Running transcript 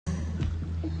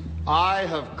I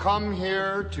have come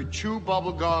here to chew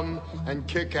bubblegum and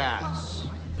kick ass.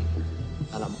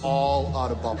 And I'm all out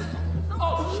of bubblegum.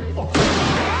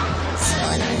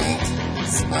 Spoiler alert,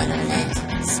 spoiler alert,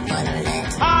 spoiler alert.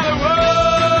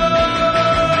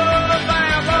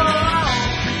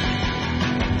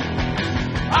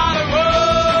 Hollywood,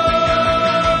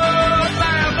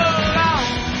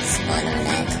 Spoiler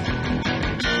alert.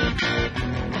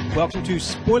 Welcome to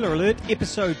Spoiler Alert,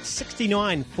 episode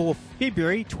 69 for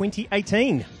February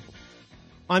 2018.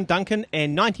 I'm Duncan,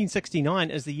 and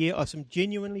 1969 is the year of some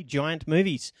genuinely giant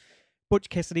movies. Butch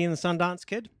Cassidy and the Sundance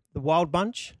Kid, The Wild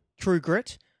Bunch, True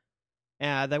Grit.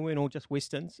 They weren't all just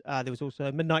westerns. There was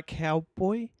also Midnight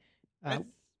Cowboy.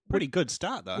 Pretty good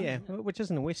start, though. Yeah, which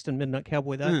isn't a western, Midnight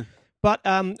Cowboy, though. Mm. But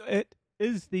it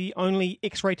is the only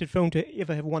X-rated film to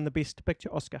ever have won the Best Picture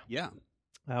Oscar, Yeah.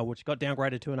 which got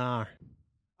downgraded to an R.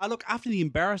 Look, after the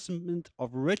embarrassment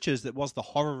of riches that was the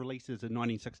horror releases in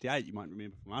 1968, you might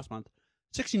remember from last month,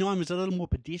 69 was a little more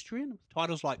pedestrian.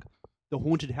 Titles like The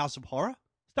Haunted House of Horror,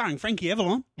 starring Frankie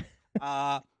Avalon,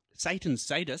 Satan's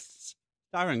Sadists,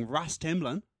 starring Russ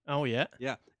Tamblyn, Oh, yeah.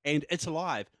 yeah, and It's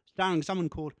Alive, starring someone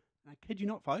called, I kid you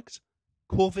not, folks,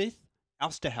 Corveth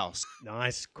Austerhouse.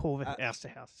 Nice. Corvette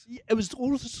Austerhouse. Yeah, it was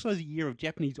also the year of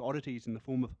Japanese oddities in the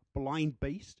form of Blind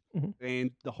Beast Mhm. and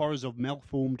The Horrors of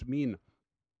Malformed Men.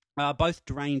 Both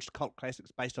deranged cult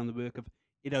classics based on the work of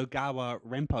Edogawa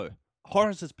Rampo.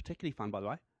 Horrors is particularly fun, by the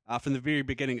way. From the very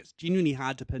beginning, it's genuinely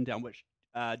hard to pin down which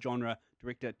genre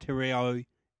director Tereo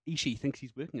Ishii thinks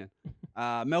he's working in.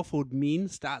 Malformed Men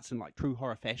starts in like true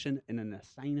horror fashion in an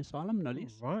insane asylum, no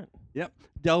less. Right. Yep.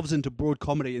 Delves into broad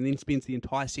comedy and then spends the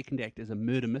entire second act as a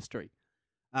murder mystery.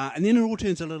 And then it all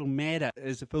turns a little madder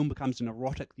as the film becomes an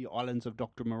erotic The Islands of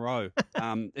Dr. Moreau.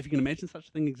 If you can imagine such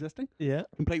a thing existing. Yeah.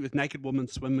 Complete with naked women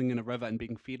swimming in a river and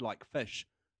being fed like fish.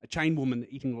 A chained woman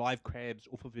eating live crabs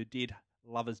off of her dead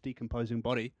lover's decomposing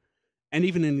body. And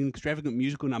even an extravagant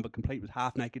musical number complete with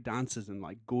half-naked dancers and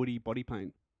like gaudy body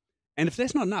paint. And if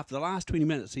that's not enough, the last 20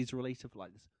 minutes sees the release of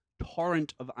like this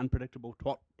torrent of unpredictable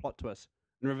plot twists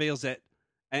and reveals that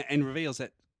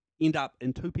end up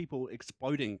in two people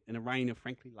exploding in a rain of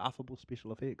frankly laughable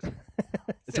special effects.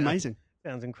 It's amazing.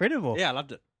 Sounds incredible. Yeah, I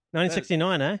loved it.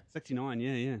 1969, eh? 69,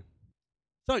 yeah.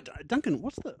 So, Duncan,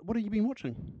 what have you been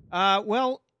watching?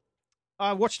 Well,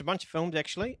 I watched a bunch of films,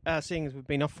 actually, seeing as we've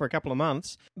been off for a couple of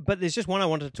months. But there's just one I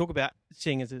wanted to talk about,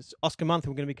 seeing as it's Oscar month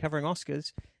and we're going to be covering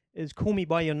Oscars, is Call Me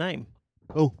By Your Name.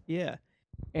 Cool. Yeah.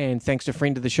 And thanks to a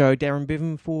friend of the show, Darren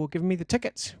Bevan, for giving me the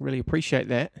tickets. Really appreciate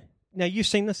that. Now, you've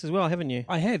seen this as well, haven't you?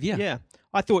 I have, yeah. Yeah.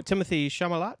 I thought Timothy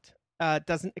Chalamet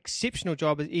does an exceptional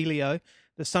job as Elio,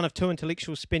 the son of two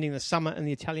intellectuals spending the summer in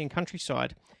the Italian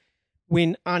countryside.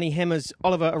 When Arnie Hammer's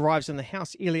Oliver arrives in the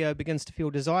house, Elio begins to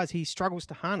feel desires he struggles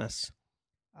to harness.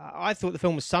 I thought the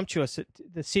film was sumptuous.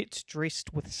 The set's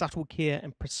dressed with subtle care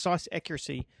and precise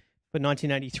accuracy for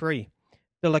 1983.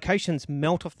 The locations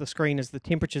melt off the screen as the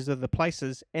temperatures of the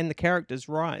places and the characters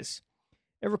rise.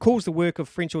 It recalls the work of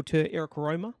French auteur Eric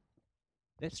Rohmer.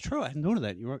 That's true. I hadn't thought of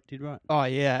that. You did right. Oh,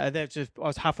 yeah. I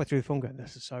was halfway through the film going,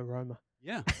 this is so Rohmer.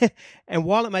 Yeah. And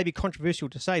while it may be controversial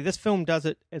to say, this film does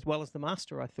it as well as The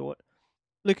Master, I thought.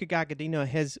 Luca Guadagnino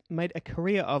has made a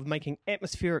career of making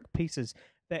atmospheric pieces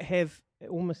that have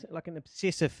almost like an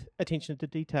obsessive attention to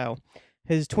detail.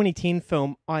 His 2010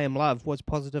 film, I Am Love, was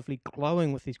positively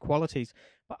glowing with these qualities.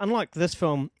 But unlike this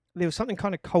film, there was something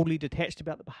kind of coldly detached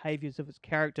about the behaviours of its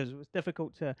characters. It was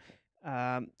difficult to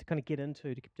kind of get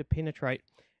into, to penetrate.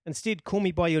 Instead, Call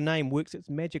Me By Your Name works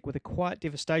its magic with a quiet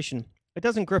devastation. It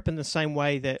doesn't grip in the same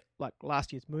way that like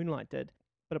last year's Moonlight did,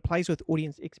 but it plays with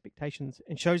audience expectations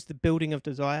and shows the building of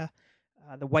desire,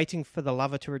 the waiting for the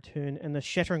lover to return, and the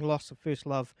shattering loss of first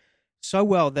love so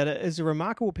well that it is a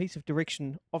remarkable piece of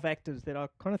direction of actors that I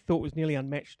kind of thought was nearly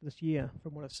unmatched this year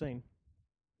from what I've seen.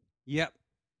 Yep.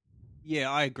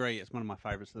 Yeah, I agree. It's one of my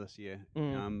favourites this year.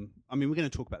 Mm. I mean, we're going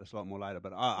to talk about this a lot more later,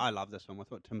 but I love this film. I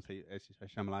thought Timothy, as you say,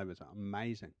 Chalamet was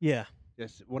amazing. Yeah.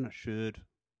 Yes, what an assured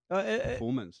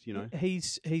performance, you know.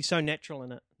 He's so natural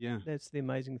in it. Yeah. That's the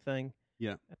amazing thing.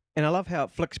 Yeah. And I love how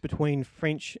it flicks between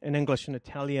French and English and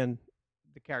Italian.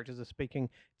 The characters are speaking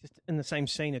just in the same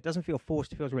scene. It doesn't feel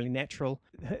forced. It feels really natural.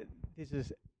 There's a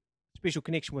special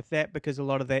connection with that because a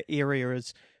lot of that area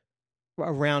is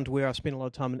around where I spent a lot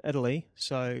of time in Italy.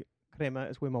 So Crema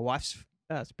is where my wife's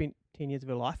spent 10 years of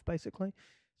her life, basically.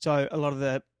 So a lot of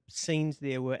the scenes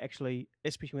there were actually,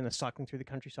 especially when they're cycling through the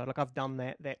countryside, like I've done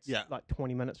that. That's like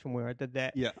 20 minutes from where I did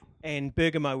that. Yeah. And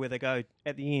Bergamo, where they go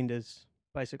at the end, is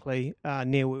basically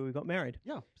near where we got married.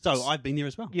 Yeah. So I've been there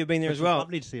as well. You've been there Which as well. was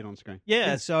lovely to see it on screen.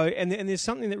 Yeah. So and there's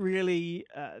something that really,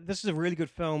 this is a really good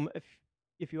film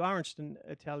if if you are interested in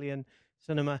Italian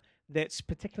cinema, that's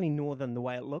particularly northern the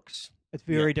way it looks. It's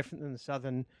very different than the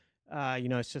southern,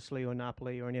 Sicily or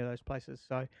Napoli or any of those places.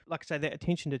 So, like I say, that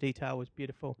attention to detail was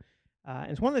beautiful.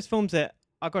 And it's one of those films that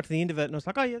I got to the end of it and I was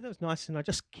like, oh yeah, that was nice. And I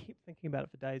just kept thinking about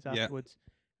it for days afterwards.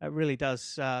 It really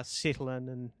does settle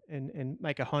in and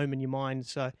make a home in your mind.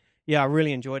 So, yeah, I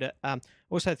really enjoyed it.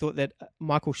 Also thought that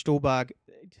Michael Stuhlbarg,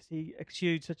 he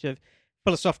exudes such a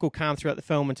philosophical calm throughout the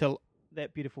film until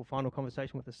that beautiful final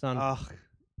conversation with the son. Look,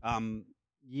 I'm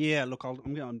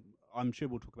sure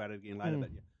we'll talk about it again later, but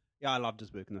I loved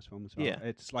his work in this film as well. Yeah.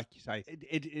 It's like you say,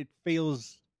 it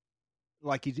feels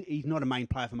like he's not a main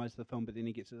player for most of the film, but then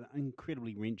he gets an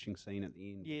incredibly wrenching scene at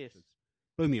the end. Yes.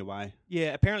 Blew me away.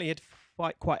 Yeah, apparently he had to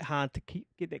fight quite hard to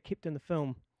get that kept in the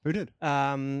film. Who did?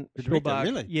 Stuhlbarg,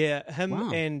 really? Yeah, him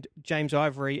and James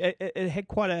Ivory. It had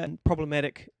quite a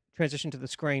problematic transition to the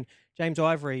screen. James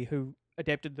Ivory, who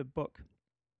adapted the book,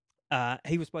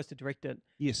 he was supposed to direct it.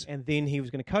 Yes. And then he was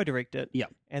going to co-direct it. Yeah.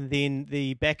 And then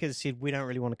the backers said, we don't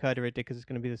really want to co-direct it because it's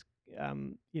going to be this,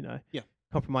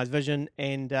 compromised vision.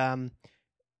 And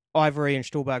Ivory and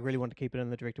Stuhlbarg really wanted to keep it in.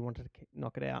 The director wanted to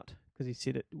knock it out because he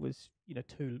said it was,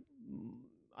 too,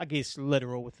 I guess,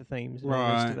 literal with the themes and the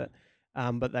rest of it.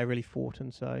 But they really fought,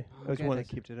 and so it was one they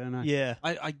kept it in. Yeah,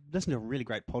 I listened to a really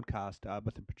great podcast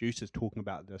with the producers talking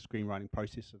about the screenwriting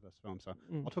process of this film. So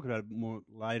I'll talk about it more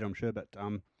later, I'm sure. But I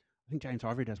think James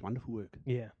Ivory does wonderful work.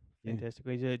 Yeah, fantastic.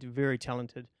 He's a very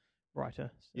talented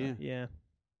writer. So, yeah.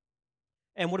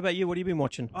 And what about you? What have you been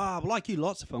watching? Well, like you,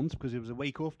 lots of films because it was a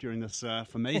week off during this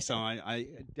for me, so I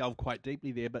delved quite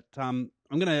deeply there. But I'm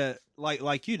going to,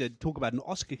 like you did, talk about an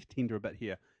Oscar contender a bit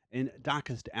here in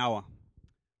Darkest Hour.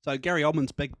 So Gary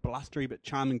Oldman's big, blustery but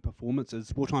charming performance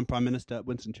as wartime Prime Minister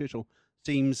Winston Churchill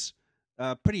seems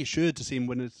pretty assured to see him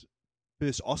win his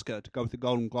first Oscar to go with the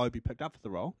Golden Globe he picked up for the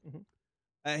role.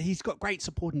 Mm-hmm. He's got great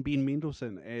support in Ben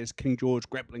Mendelsohn as King George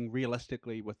grappling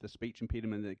realistically with the speech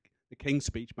impediment that the King's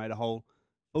speech made a whole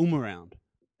film around.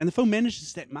 And the film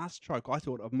manages that masterstroke, I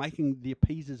thought, of making the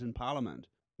appeasers in Parliament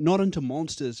not into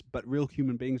monsters but real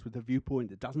human beings with a viewpoint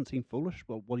that doesn't seem foolish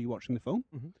while you're watching the film.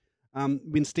 Mm-hmm.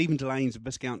 When Stephen Delane's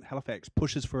Viscount Halifax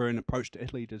pushes for an approach to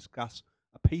Italy to discuss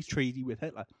a peace treaty with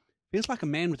Hitler, feels like a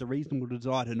man with a reasonable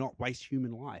desire to not waste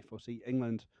human life or see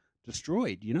England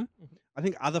destroyed, Mm-hmm. I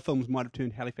think other films might have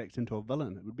turned Halifax into a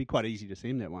villain. It would be quite easy to see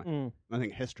him that way. I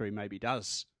think history maybe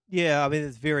does. Yeah, I mean,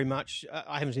 it's very much,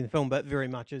 I haven't seen the film, but very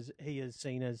much as he is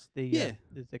seen as the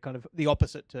kind of the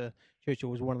opposite to Churchill,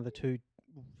 was one of the two,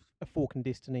 a fork in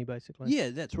destiny, basically. Yeah,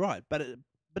 that's right. But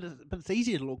it's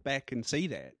easier to look back and see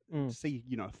that, see,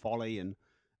 folly, and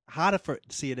harder for it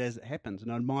to see it as it happens.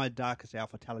 And I admire Darkest Hour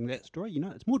for telling that story.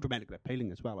 It's more dramatically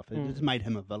appealing as well. If it just made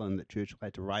him a villain that Churchill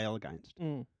had to rail against,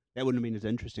 that wouldn't have been as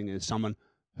interesting as someone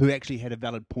who actually had a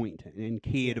valid point and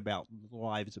cared about the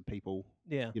lives of people.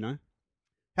 Yeah.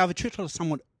 However, Churchill is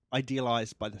somewhat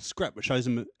idealised by the script, which shows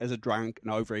him as a drunk, an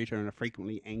overeater, and a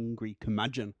frequently angry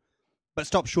curmudgeon, but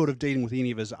stops short of dealing with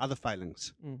any of his other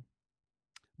failings.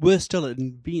 Worse still, it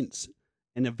invents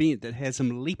an event that has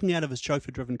him leaping out of his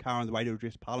chauffeur-driven car on the way to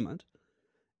address Parliament,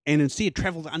 and instead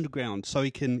travel the underground so he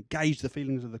can gauge the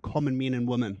feelings of the common men and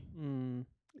women.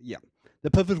 Yeah. The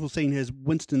pivotal scene has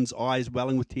Winston's eyes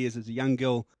welling with tears as a young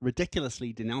girl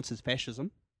ridiculously denounces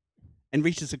fascism, and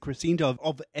reaches a crescendo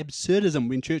of absurdism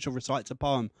when Churchill recites a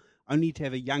poem, only to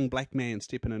have a young black man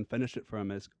step in and finish it for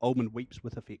him as Oldman weeps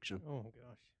with affection. Oh,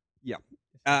 gosh. Yeah.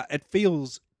 It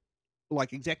feels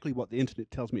like exactly what the internet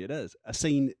tells me it is, a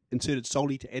scene inserted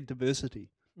solely to add diversity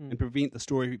and prevent the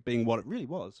story being what it really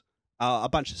was, a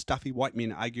bunch of stuffy white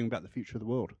men arguing about the future of the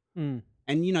world. And,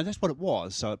 that's what it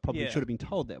was, so it probably should have been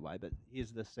told that way, but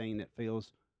here's the scene that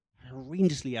feels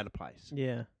horrendously out of place.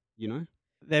 Yeah.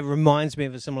 That reminds me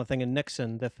of a similar thing in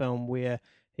Nixon, the film where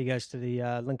he goes to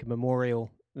the Lincoln Memorial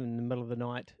in the middle of the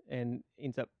night and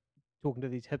ends up talking to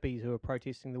these hippies who are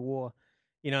protesting the war.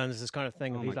 And there's this kind of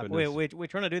thing. He's like, we're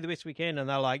trying to do the best we can, and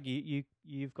they're like,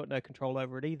 you've got no control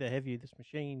over it either, have you? This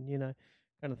machine,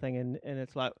 kind of thing. And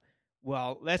it's like,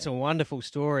 well, that's a wonderful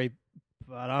story,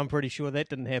 but I'm pretty sure that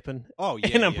didn't happen. Oh yeah,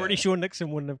 and I'm pretty sure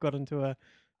Nixon wouldn't have got into a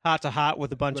heart-to-heart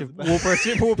with a bunch of war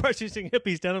protesting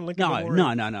hippies down in Lincoln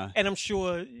Memorial. No. And I'm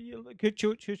sure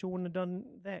Churchill wouldn't have done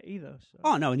that either. So.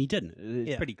 Oh no, and he didn't.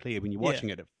 It's pretty clear when you're watching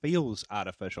it. It feels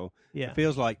artificial. Yeah. It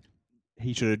feels like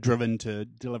he should have driven to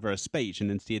deliver a speech, and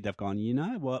instead they've gone,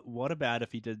 what about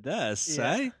if he did this,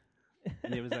 eh?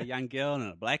 And there was a young girl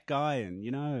and a black guy, and,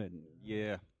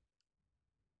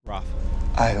 rough.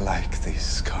 I like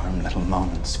these calm little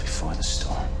moments before the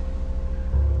storm.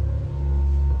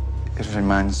 It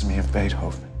reminds me of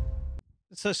Beethoven.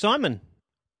 So, Simon,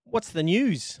 what's the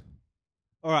news?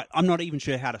 All right, I'm not even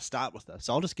sure how to start with this,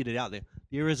 so I'll just get it out there.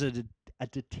 There is a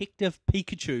Detective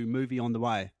Pikachu movie on the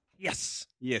way. Yes.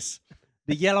 Yes.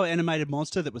 The yellow animated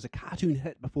monster that was a cartoon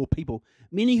hit before people,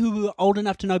 many who were old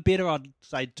enough to know better, I'd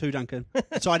say too, Duncan,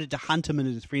 decided to hunt him and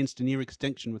his friends to near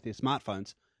extinction with their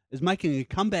smartphones, is making a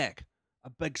comeback. A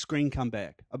big screen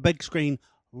comeback. A big screen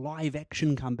live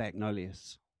action comeback, no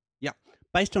less. Yep.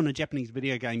 Based on a Japanese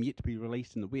video game yet to be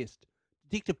released in the West,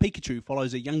 Detective Pikachu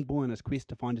follows a young boy on his quest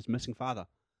to find his missing father.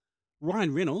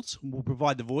 Ryan Reynolds will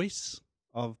provide the voice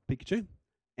of Pikachu,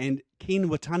 and Ken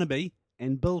Watanabe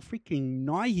and Bill freaking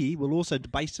Nighy will also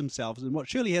debase themselves in what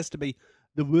surely has to be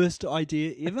the worst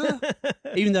idea ever.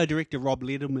 Even though director Rob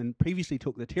Letterman previously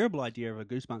took the terrible idea of a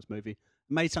Goosebumps movie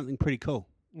and made something pretty cool.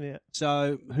 Yeah.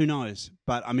 So, who knows?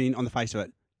 But, I mean, on the face of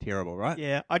it, terrible, right?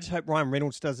 Yeah. I just hope Ryan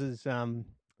Reynolds does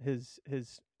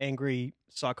his angry,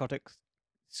 psychotic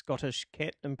Scottish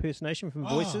cat impersonation from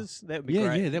Voices. That would be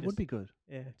great. Yeah, that would be good.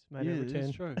 Yeah, it's made a return.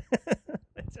 That's true.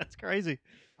 That sounds crazy.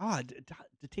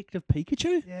 Detective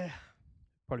Pikachu? Yeah.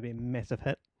 Probably be a massive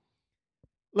hit.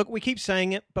 Look, we keep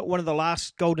saying it, but one of the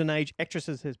last Golden Age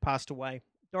actresses has passed away.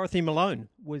 Dorothy Malone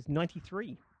was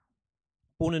 93.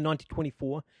 Born in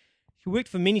 1924. She worked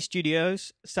for many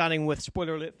studios, starting with,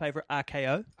 spoiler alert, favourite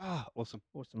RKO. Awesome.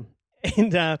 Awesome.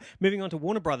 And moving on to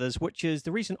Warner Brothers, which is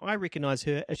the reason I recognise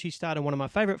her, as she starred in one of my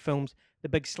favourite films, The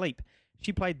Big Sleep.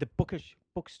 She played the bookish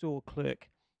bookstore clerk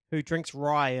who drinks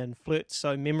rye and flirts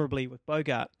so memorably with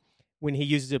Bogart when he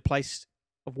uses her place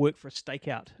of work for a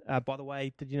stakeout. By the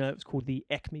way, did you know it was called the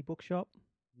Acme Bookshop?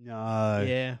 No.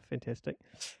 Yeah, fantastic.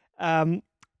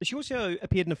 She also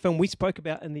appeared in a film we spoke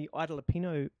about in the Ida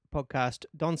Lupino podcast,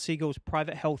 Don Siegel's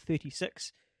Private Hell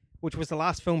 36, which was the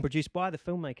last film produced by the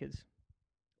filmmakers.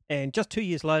 And just 2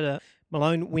 years later,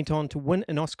 Malone went on to win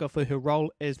an Oscar for her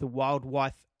role as the wild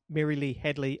wife Mary Lee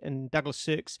Hadley in Douglas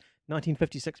Sirk's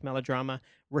 1956 melodrama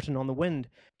Written on the Wind.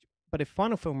 But her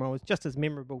final film role was just as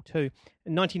memorable too.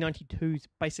 In 1992's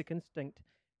Basic Instinct,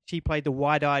 she played the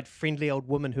wide-eyed, friendly old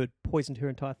woman who had poisoned her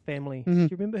entire family. Do you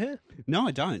remember her? No,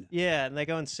 I don't. Yeah, and they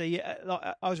go and see.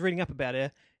 I was reading up about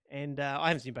her, and I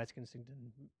haven't seen Basic Instinct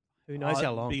in who knows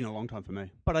how long. It's been a long time for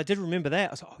me. But I did remember that.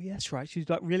 I was like, oh, yeah, that's right. She's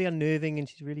like really unnerving, and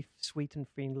she's really sweet and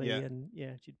friendly, Yeah. and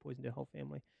yeah, she'd poisoned her whole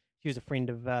family. She was a friend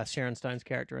of Sharon Stone's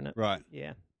character in it. Right.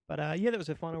 Yeah. But yeah, that was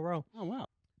her final role. Oh, wow.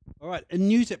 All right. In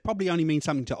news that probably only means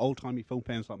something to old-timey film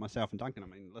fans like myself and Duncan. I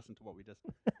mean, listen to what we just...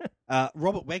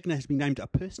 Robert Wagner has been named a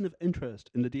person of interest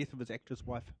in the death of his actress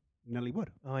wife, Nellie Wood.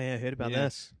 Oh, yeah, I heard about Yeah.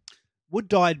 this. Wood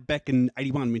died back in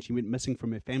 1981 when she went missing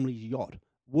from her family's yacht.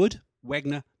 Wood,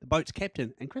 Wagner, the boat's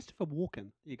captain, and Christopher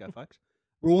Walken, there you go, folks,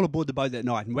 were all aboard the boat that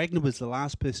night, and Wagner was the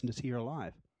last person to see her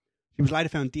alive. She was later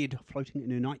found dead, floating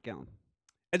in her nightgown.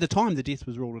 At the time, the death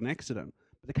was ruled an accident,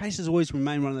 but the case has always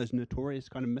remained one of those notorious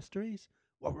kind of mysteries.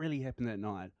 What really happened that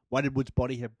night? Why did Wood's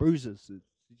body have bruises that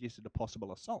suggested a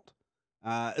possible assault?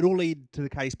 It all led to the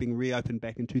case being reopened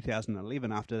back in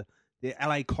 2011 after the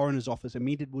LA Coroner's Office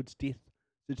amended Wood's death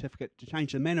certificate to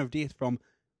change the manner of death from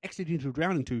accidental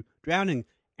drowning to drowning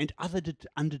and other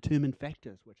undetermined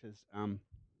factors, which is,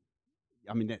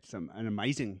 I mean, that's an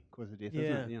amazing cause of death, isn't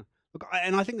it? Yeah. Look,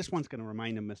 and I think this one's going to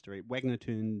remain a mystery. Wagner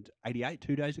turned 88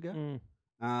 2 days ago.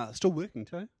 Still working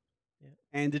too. Yeah.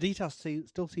 And the details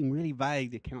still seem really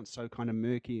vague. The account's so kind of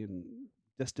murky and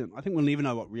distant. I think we'll never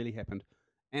know what really happened.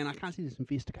 And I can't see this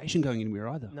investigation going anywhere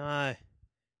either. No.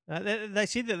 They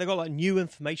said that they got like new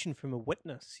information from a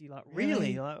witness. You're like,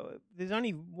 really? Like, there's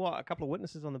only, a couple of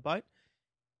witnesses on the boat?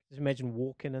 Just imagine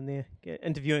Walken in there,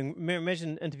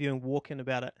 imagine interviewing Walken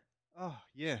about it. Oh,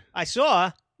 yeah. I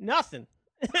saw nothing.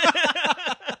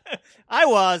 I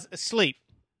was asleep.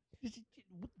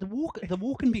 The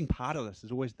Walken being part of this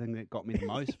is always the thing that got me the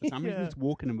most. For some reason, it's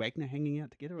Walken and Wagner hanging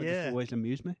out together. It just always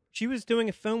amused me. She was doing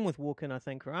a film with Walken, I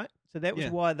think, right? So that was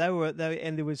why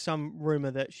and there was some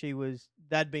rumor that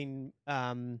they'd been,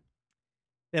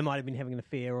 they might have been having an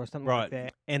affair or something like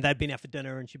that. And they'd been out for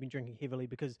dinner and she'd been drinking heavily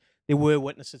because there were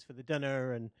witnesses for the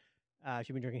dinner and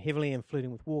she'd been drinking heavily and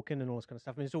flirting with Walken and all this kind of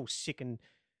stuff. I mean, it's all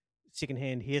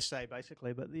second-hand hearsay,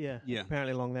 basically, but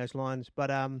apparently along those lines. But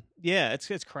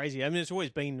it's crazy. I mean, it's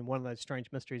always been one of those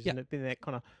strange mysteries, and it's been that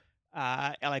kind of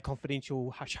LA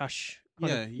Confidential hush-hush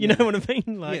kind of, you know what I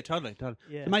mean? Like, yeah, totally.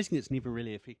 Yeah. It's amazing it's never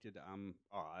really affected,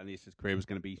 unless his career was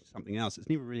going to be something else, it's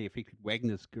never really affected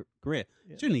Wagner's career.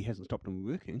 It certainly hasn't stopped him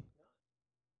working.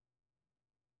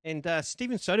 And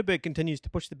Steven Soderbergh continues to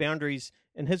push the boundaries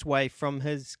in his way from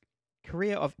his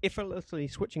career of effortlessly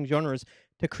switching genres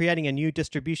to creating a new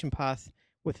distribution path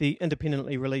with the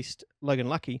independently released Logan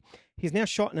Lucky. He's now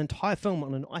shot an entire film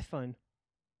on an iPhone.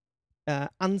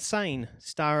 Unsane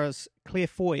stars Claire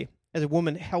Foy as a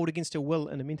woman held against her will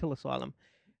in a mental asylum.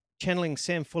 channeling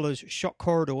Sam Fuller's shot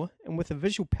corridor, and with a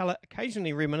visual palette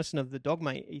occasionally reminiscent of the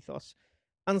Dogma ethos,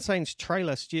 Unsane's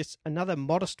trailer suggests another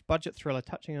modest budget thriller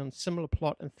touching on similar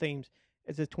plot and themes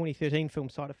as the 2013 film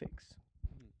Side Effects.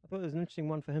 I thought it was an interesting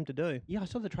one for him to do. Yeah, I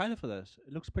saw the trailer for this.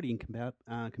 It looks pretty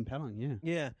compelling, yeah.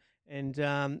 Yeah,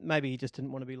 and maybe he just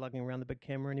didn't want to be lugging around the big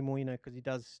camera anymore, because he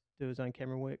does do his own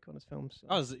camera work on his films. So.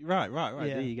 Oh, right.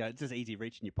 Yeah. There you go. It's just easy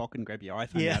reach in your pocket and grab your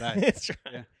iPhone Yeah, out, eh? that's right.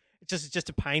 Yeah. It's just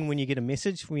a pain when you get a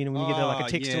message, when you get like a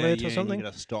text alert or something. You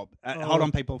got to stop. Hold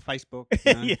on, people. Facebook.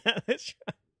 Yeah, that's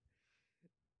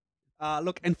right.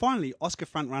 Look, and finally, Oscar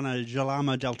frontrunner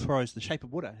Guillermo del Toro's The Shape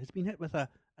of Water has been hit with a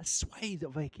swathe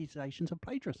of accusations of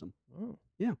plagiarism. Oh.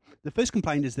 Yeah. The first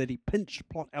complaint is that he pinched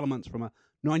plot elements from a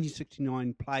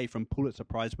 1969 play from Pulitzer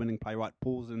Prize-winning playwright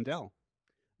Paul Zindel.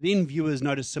 Then viewers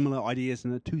noticed similar ideas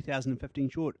in the 2015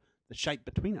 short, The Shape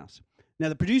Between Us. Now,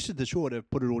 the producers of the short have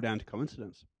put it all down to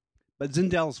coincidence. But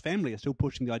Zindel's family are still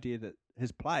pushing the idea that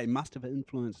his play must have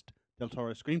influenced Del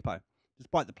Toro's screenplay,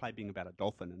 despite the play being about a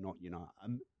dolphin and not,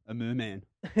 a merman.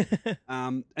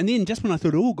 And then, just when I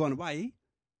thought it all gone away,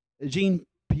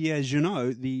 Jean-Pierre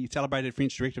Jeunet, the celebrated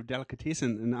French director of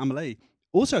Delicatessen and Amélie,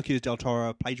 also accused Del Toro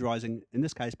of plagiarizing, in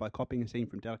this case by copying a scene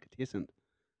from Delicatessen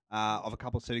of a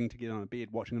couple sitting together on a bed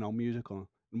watching an old musical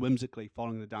and whimsically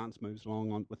following the dance moves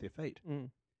along with their feet.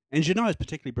 Mm. And Jeunet is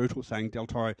particularly brutal, saying Del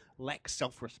Toro lacks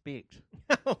self-respect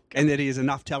Okay. and that he has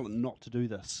enough talent not to do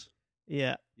this.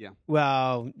 Yeah. Yeah.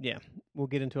 Well, yeah, we'll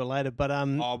get into it later, but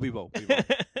Oh, we will.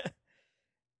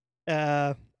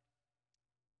 And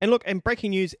look, and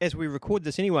breaking news as we record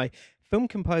this anyway, film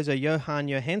composer Johan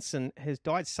Johansson has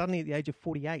died suddenly at the age of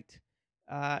 48.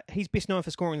 He's best known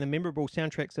for scoring the memorable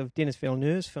soundtracks of Denis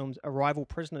Villeneuve's films Arrival,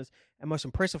 Prisoners, and most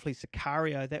impressively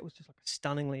Sicario. That was just like a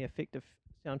stunningly effective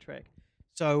soundtrack.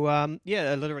 So,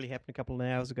 it literally happened a couple of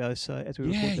hours ago. So, as we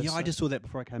record this, I just saw that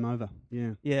before I came over.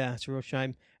 Yeah. Yeah, it's a real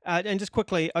shame. And just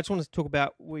quickly, I just wanted to talk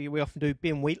about, we often do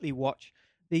Ben Wheatley Watch.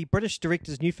 The British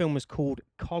director's new film is called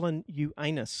Colin U.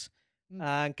 Anus.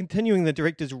 Continuing the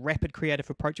director's rapid creative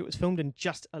approach, it was filmed in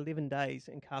just 11 days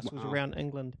in castles around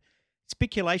England.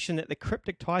 Speculation that the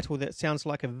cryptic title that sounds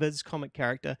like a Viz comic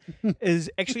character is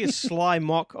actually a sly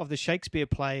mock of the Shakespeare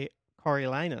play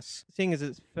Coriolanus. Seeing as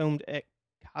it's filmed at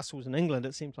castles in England,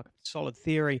 it seems like a solid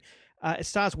theory. It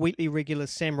stars Wheatley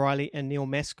regulars Sam Riley and Neil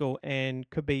Maskell and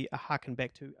could be a harken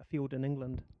back to A Field in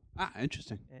England. Ah,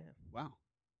 interesting. Yeah. Wow.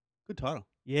 Good title.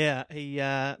 Yeah,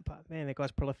 but man, that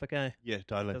guy's prolific, eh? Yeah,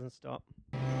 totally. Doesn't stop.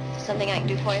 Something I can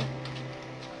do for you?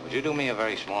 Would you do me a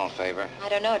very small favor? I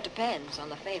don't know. It depends on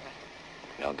the favor.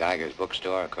 You know Geiger's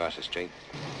bookstore across the street?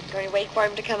 Going to wait for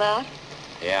him to come out?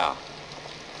 Yeah.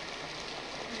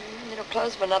 It'll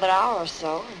close for another hour or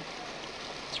so.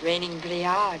 It's raining pretty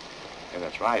hard. Yeah,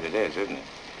 that's right, it is, isn't it?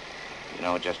 You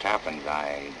know what just happened?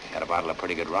 I got a bottle of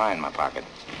pretty good rye in my pocket.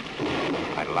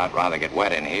 I'd a lot rather get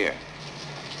wet in here.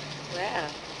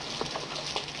 Well,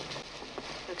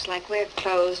 looks like we're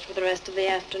closed for the rest of the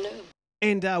afternoon.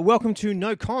 And welcome to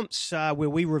No Comps, where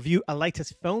we review a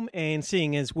latest film. And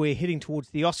seeing as we're heading towards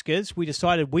the Oscars, we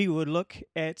decided we would look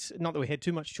at, not that we had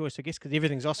too much choice, I guess, because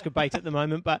everything's Oscar bait at the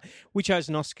moment, but we chose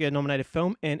an Oscar-nominated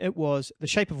film, and it was The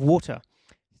Shape of Water,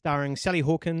 starring Sally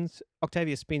Hawkins,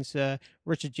 Octavia Spencer,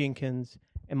 Richard Jenkins,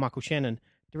 and Michael Shannon,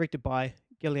 directed by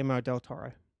Guillermo del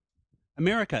Toro.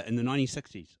 America in the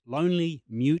 1960s. Lonely,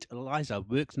 mute Eliza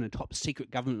works in a top-secret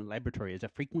government laboratory as a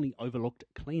frequently overlooked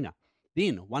cleaner.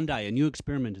 Then, one day, a new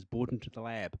experiment is brought into the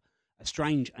lab. A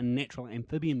strange, unnatural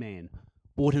amphibian man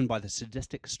brought in by the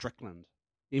sadistic Strickland.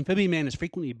 The amphibian man is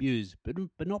frequently abused,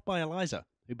 but not by Eliza,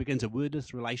 who begins a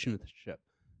wordless relationship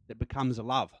that becomes a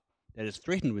love that is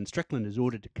threatened when Strickland is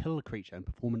ordered to kill the creature and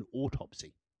perform an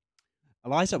autopsy.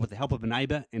 Eliza, with the help of a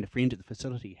neighbour and a friend at the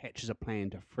facility, hatches a plan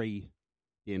to free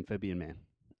the amphibian man.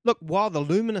 Look, while the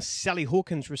luminous Sally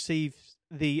Hawkins receives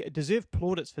the deserved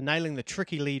plaudits for nailing the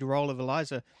tricky lead role of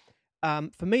Eliza,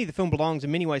 for me, the film belongs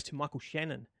in many ways to Michael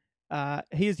Shannon.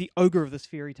 He is the ogre of this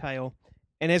fairy tale,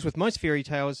 and as with most fairy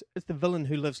tales, it's the villain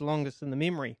who lives longest in the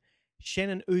memory.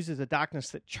 Shannon oozes a darkness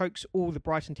that chokes all the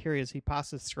bright interiors he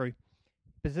passes through.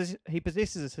 He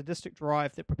possesses a sadistic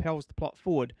drive that propels the plot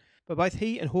forward, but both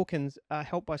he and Hawkins are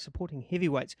helped by supporting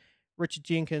heavyweights, Richard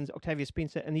Jenkins, Octavia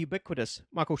Spencer, and the ubiquitous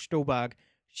Michael Stuhlbarg.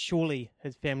 Surely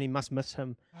his family must miss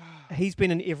him. He's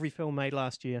been in every film made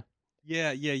last year.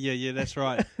 Yeah, that's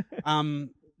right.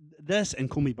 This and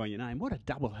Call Me By Your Name, what a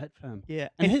double hit for him. Yeah.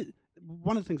 And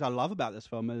one of the things I love about this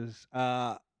film is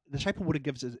The Shape of Water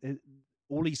gives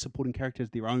all these supporting characters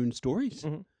their own stories.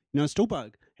 Mm-hmm. You know,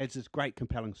 Stuhlbarg has this great,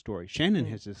 compelling story. Shannon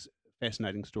has this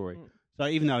fascinating story. So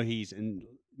even though he's in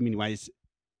many ways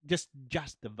just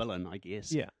the villain, I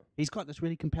guess, Yeah. he's got this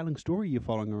really compelling story you're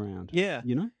following around. Yeah.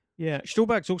 You know? Yeah,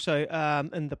 Spielberg's also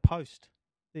in The Post.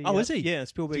 Is he? Yeah,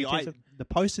 Spielberg. See, The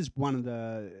Post is one of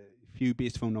the few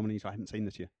best film nominees I haven't seen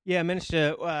this year. Yeah, I managed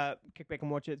to kick back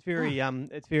and watch it.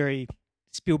 It's very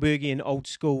Spielbergian, old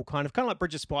school kind of like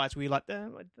Bridge of Spies, where you're like, they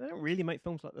don't really make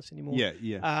films like this anymore.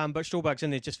 Yeah. But Spielberg's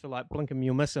in there just for like blink and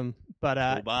you'll miss him. But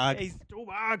he's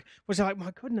Spielberg was like,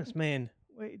 my goodness, man.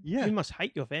 You must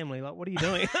hate your family. Like, what are you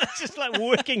doing? Just like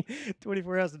working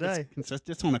 24 hours a day. It's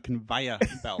just on a conveyor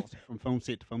belt from film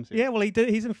set to film set. Yeah, well,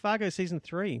 he's in Fargo season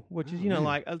 3, which is,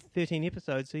 like 13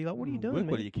 episodes. So you're like, what are you doing, work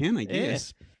man? what you can, I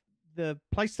guess. Yeah. The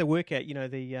place they work at,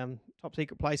 the top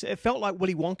secret place, it felt like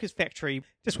Willy Wonka's factory,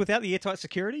 just without the airtight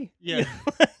security. Yeah.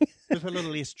 With a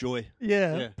little less joy.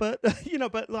 Yeah. But,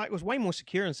 but like it was way more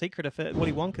secure and secretive at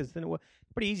Willy Wonka's than it was.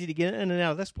 Pretty easy to get in and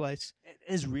out of this place. It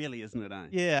is really, isn't it, eh?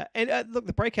 Yeah. And look,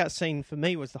 the breakout scene for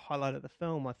me was the highlight of the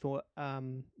film, I thought,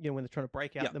 when they're trying to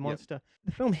break out the monster. Yep.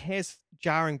 The film has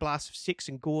jarring blasts of sex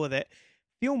and gore that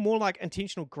feel more like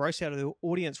intentional gross out of the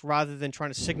audience rather than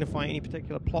trying to signify any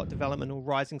particular plot development or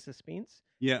rising suspense.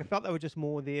 Yeah. I felt they were just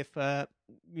more there for,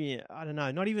 I don't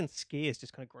know, not even scares,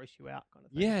 just kind of gross you out kind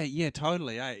of thing. Yeah,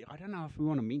 totally. I don't know if we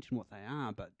want to mention what they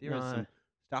are, but there is some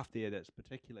stuff there that's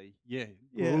particularly,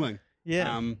 grueling.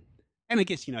 Yeah. And I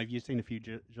guess, if you've seen a few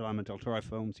Guillermo del Toro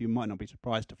films, you might not be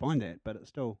surprised to find that, but it's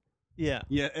still... Yeah.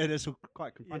 Yeah, it is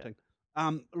quite confronting.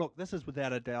 Yeah. Look, this is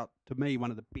without a doubt, to me,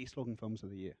 one of the best-looking films of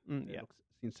the year. It looks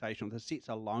sensational. The sets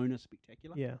alone are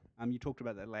spectacular. Yeah. You talked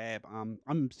about that lab. I'm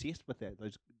obsessed with that,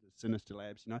 those sinister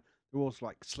labs, They're all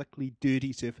like slickly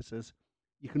dirty surfaces.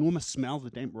 You can almost smell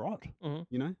the damp rot,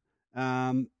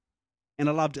 And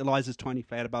I loved Eliza's tiny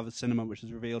flat above the cinema, which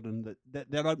is revealed in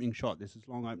that opening shot. There's this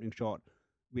long opening shot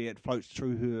where it floats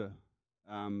through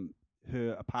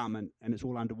her apartment, and it's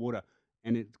all underwater,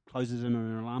 and it closes in on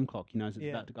an alarm clock, as it's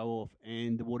about to go off,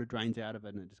 and the water drains out of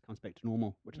it, and it just comes back to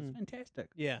normal, which is fantastic.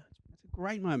 Yeah. It's a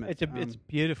great moment. It's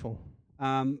beautiful.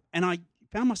 And I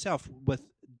found myself with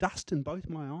dust in both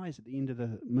my eyes at the end of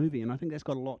the movie, and I think that's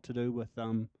got a lot to do with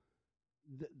the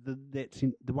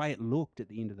way it looked at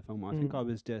the end of the film. I think I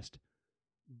was just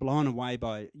blown away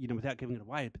by, without giving it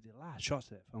away, but the last shots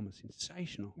of that film are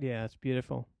sensational. Yeah, it's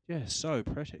beautiful. Yeah, so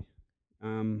pretty.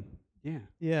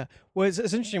 Yeah. Well, it's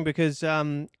interesting because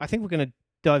I think we're going to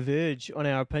diverge on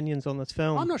our opinions on this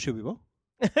film. I'm not sure we will.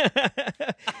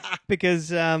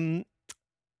 Because I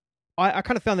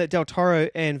kind of found that Del Toro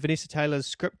and Vanessa Taylor's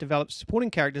script develops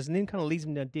supporting characters and then kind of leads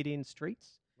them down dead-end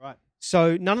streets. Right.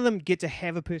 So none of them get to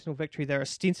have a personal victory. They're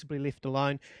ostensibly left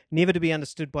alone, never to be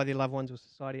understood by their loved ones or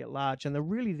society at large. And they're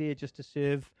really there just to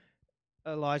serve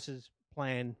Eliza's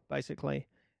plan, basically.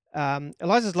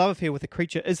 Eliza's love affair with the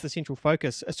creature is the central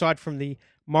focus, aside from the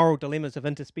moral dilemmas of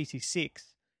interspecies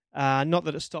sex. Not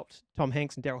that it stopped Tom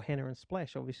Hanks and Daryl Hannah in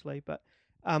Splash, obviously, but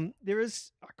I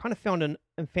kind of found an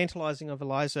infantilizing of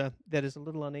Eliza that is a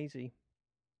little uneasy.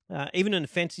 Even in a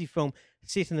fantasy film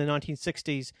set in the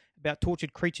 1960s about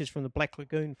tortured creatures from the Black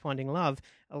Lagoon finding love,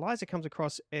 Eliza comes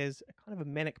across as a kind of a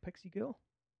manic pixie girl.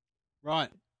 Right.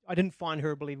 I didn't find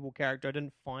her a believable character. I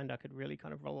didn't find I could really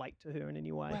kind of relate to her in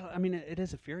any way. Well, I mean, it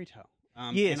is a fairy tale.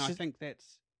 Yes. And I think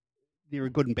there are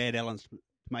good and bad elements to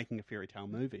making a fairy tale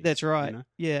movie. That's right.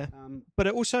 Yeah. But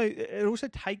it also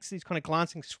takes these kind of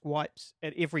glancing swipes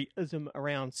at every ism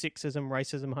around sexism,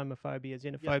 racism, homophobia,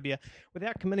 xenophobia,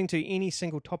 without committing to any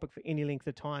single topic for any length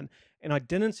of time. And I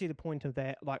didn't see the point of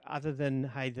that, like, other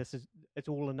than, hey, it's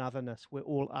all an otherness. We're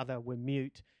all other. We're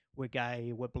mute. We're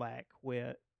gay. We're black.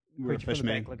 We're a fish from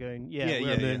the man. Black Lagoon.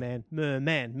 We're a merman.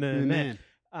 Merman.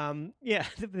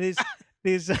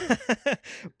 There's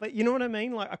but you know what I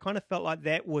mean? Like, I kind of felt like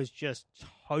that was just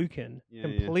token,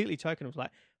 completely token. It was like,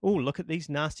 oh, look at these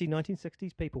nasty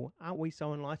 1960s people. Aren't we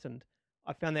so enlightened?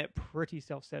 I found that pretty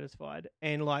self-satisfied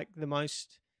and like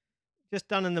just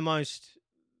done in the most,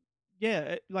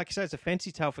 like I say, it's a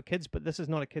fancy tale for kids, but this is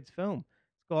not a kid's film.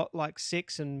 It's got like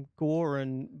sex and gore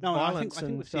and violence. I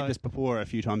think we've said this before a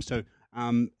few times too.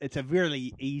 It's a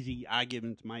really easy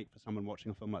argument to make for someone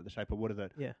watching a film like The Shape of Water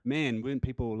that, man, weren't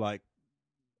people like,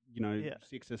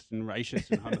 sexist and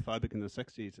racist and homophobic in the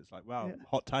 60s? It's like, wow,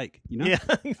 hot take, Yeah.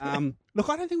 Look,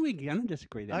 I don't think we're going to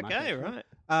disagree that much. Okay, right.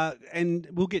 And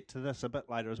we'll get to this a bit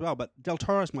later as well, but Del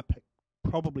Toro's my pick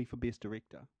probably for Best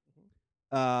Director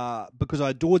because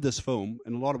I adored this film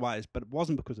in a lot of ways, but it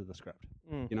wasn't because of the script,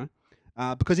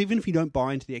 because even if you don't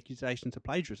buy into the accusations of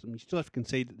plagiarism, you still have to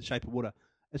concede that The Shape of Water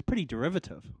is pretty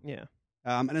derivative. Yeah.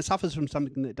 And it suffers from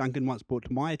something that Duncan once brought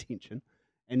to my attention,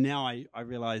 and now I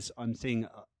realise I'm seeing...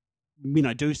 when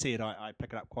I do see it, I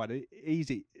pick it up quite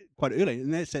early,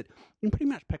 and that's it. You can pretty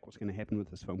much pick what's going to happen with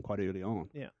this film quite early on.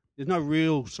 Yeah. There's no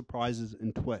real surprises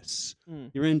and twists.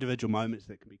 Mm. There are individual moments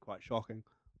that can be quite shocking,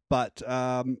 but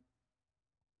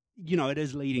it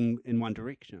is leading in one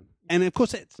direction. And of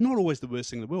course, it's not always the worst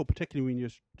thing in the world, particularly when you're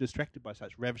distracted by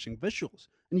such ravishing visuals.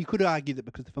 And you could argue that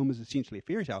because the film is essentially a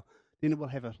fairy tale, then it will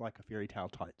have a fairy tale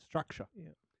type structure.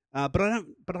 Yeah. But I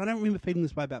don't remember feeling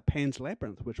this way about Pan's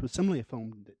Labyrinth, which was similarly a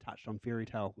film that touched on fairy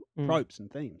tale tropes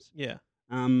and themes. Yeah.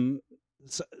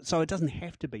 So it doesn't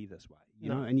have to be this way, you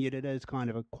know, and yet it is kind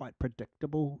of a quite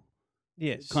predictable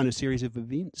kind of series of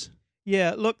events.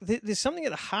 Yeah, look, there's something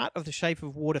at the heart of The Shape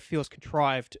of Water feels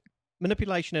contrived.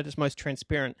 Manipulation at its most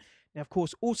transparent. Now, of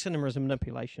course, all cinema is a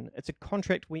manipulation. It's a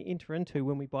contract we enter into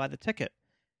when we buy the ticket.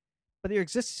 But there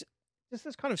exists just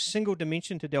this kind of single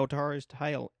dimension to Del Toro's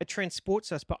tale. It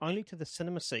transports us, but only to the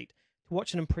cinema seat, to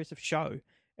watch an impressive show.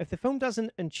 If the film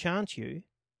doesn't enchant you,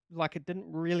 like it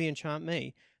didn't really enchant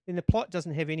me, then the plot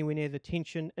doesn't have anywhere near the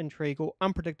tension, intrigue, or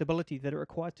unpredictability that it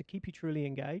requires to keep you truly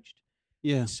engaged.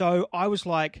 Yeah. So I was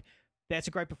like, that's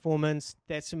a great performance.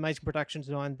 That's amazing production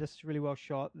design. This is really well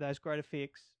shot. There's great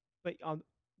effects. But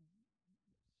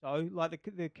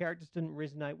the characters didn't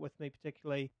resonate with me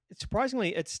particularly.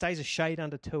 Surprisingly, it stays a shade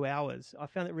under 2 hours. I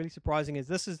found it really surprising, as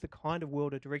this is the kind of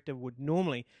world a director would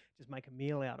normally just make a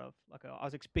meal out of. Like I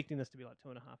was expecting this to be like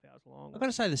 2.5 hours long. I've got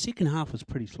to say, the second half was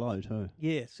pretty slow too.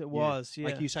 Yes, it was. Yeah.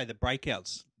 Like you say, the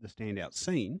breakouts, the standout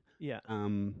scene. Yeah.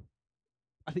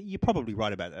 I think you're probably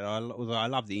right about that. Although I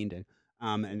love the ending.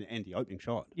 And the opening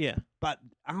shot. Yeah. But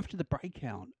after the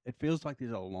breakout, it feels like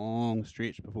there's a long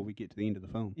stretch before we get to the end of the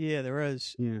film. Yeah, there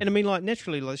is. Yeah. And I mean, like,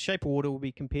 naturally, like, Shape of Water will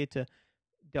be compared to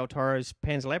Del Toro's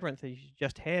Pan's Labyrinth that you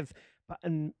just have. But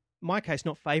in my case,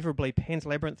 not favourably, Pan's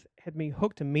Labyrinth had me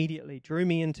hooked immediately, drew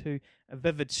me into a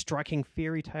vivid, striking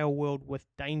fairy tale world with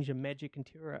danger, magic, and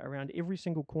terror around every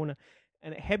single corner.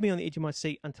 And it had me on the edge of my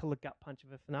seat until the gut punch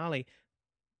of a finale.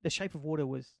 The Shape of Water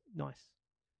was nice.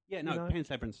 Yeah, no, You know? Pan's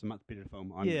Labyrinth is a much better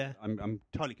film. I'm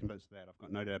totally convinced of that. I've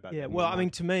got no doubt about that. Yeah, well, I mean,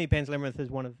 to me, Pan's Labyrinth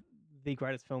is one of the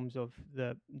greatest films of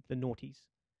the noughties.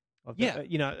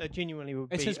 It genuinely would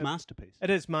be. It's his masterpiece. It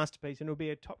is masterpiece, and it'll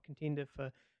be a top contender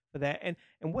for that. And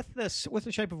with The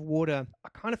Shape of Water, I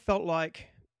kind of felt like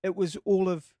it was all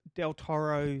of Del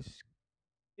Toro's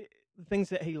things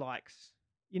that he likes.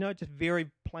 You know, just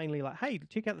very plainly like, hey,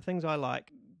 check out the things I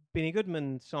like. Benny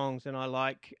Goodman songs, and I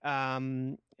like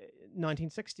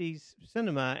 1960s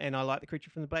cinema, and I like The Creature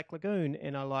from the Black Lagoon,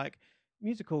 and I like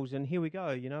musicals, and here we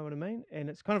go, you know what I mean? And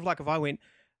it's kind of like if I went,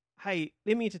 hey,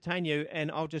 let me entertain you, and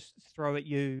I'll just throw at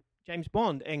you James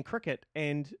Bond and cricket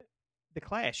and The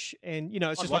Clash, and, you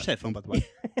know, it's I'd just watch like, that film, by the way.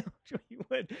 I'm sure you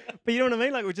would. But you know what I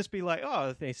mean? Like, it would just be like,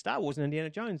 oh, there's Star Wars and Indiana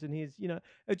Jones, and here's, you know,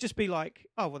 it'd just be like,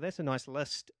 oh, well, that's a nice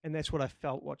list. And that's what I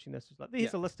felt watching this. Was like,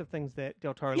 there's a list of things that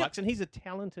Del Toro likes, and he's a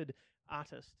talented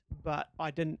artist, but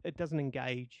it doesn't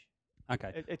engage.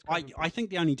 Okay. It's kind of I think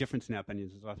the only difference in our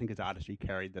opinions is I think his artistry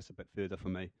carried this a bit further for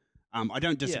me. I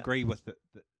don't disagree with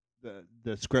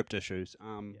the script issues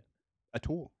at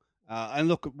all. And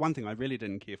look, one thing I really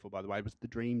didn't care for, by the way, was the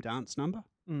dream dance number.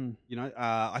 Mm. You know,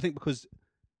 I think because,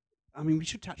 I mean, we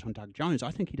should touch on Doug Jones.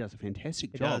 I think he does a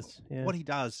fantastic job. Does, yeah. What he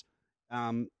does,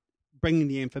 bringing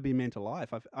the amphibian man to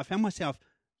life. I found myself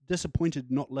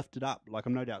disappointed, not lifted up, like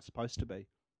I'm no doubt supposed to be,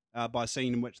 by a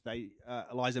scene in which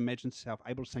Eliza imagines herself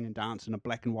able to sing and dance in a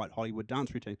black and white Hollywood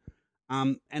dance routine.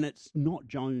 And it's not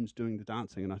Jones doing the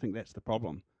dancing, and I think that's the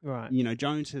problem. Right. You know,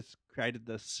 Jones has created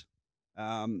this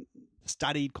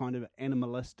studied kind of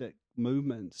animalistic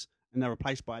movements, and they're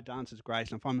replaced by a dancer's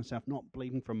grace, and I find myself not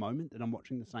believing for a moment that I'm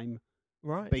watching the same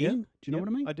being. Yep. Do you know what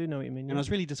I mean? I do know what you mean. And I was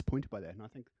really disappointed by that, and I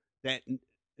think that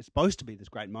is supposed to be this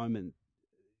great moment,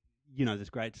 you know, this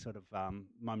great sort of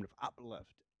moment of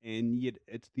uplift, and yet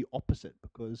it's the opposite,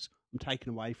 because I'm taken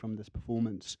away from this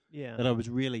performance that I was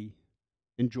really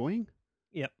enjoying.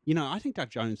 Yep. You know, I think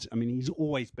Doug Jones, I mean, he's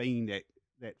always been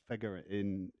that figure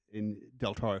in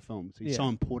Del Toro films. He's so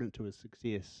important to his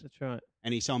success. That's right.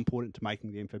 And he's so important to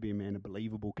making the amphibian man a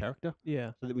believable character.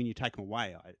 Yeah. So that when you take him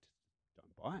away, I just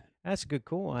don't buy it. That's a good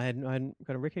call. I hadn't kind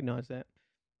of recognised that.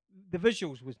 The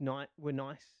visuals were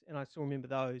nice, and I still remember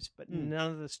those, but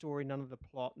none of the story, none of the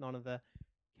plot, none of the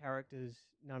characters,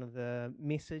 none of the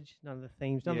message, none of the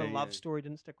themes, none of the love story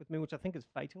didn't stick with me, which I think is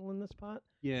fatal in this part.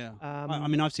 Yeah. I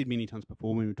mean, I've said many times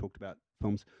before when we talked about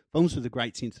films with a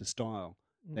great sense of style,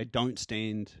 they don't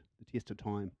stand the test of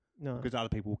time. No. Because other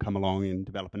people will come along and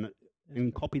develop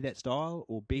and copy that style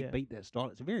or beat that style.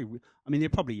 It's a very, I mean, they're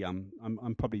probably, I'm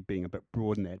probably being a bit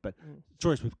broad in that, but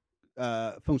stories with,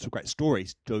 films with great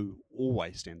stories do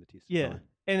always stand the test of time.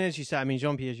 And as you say, I mean,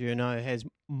 Jean-Pierre Jeunet has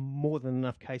more than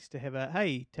enough case to have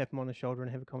tap him on the shoulder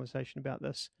and have a conversation about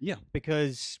this. Yeah.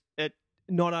 Because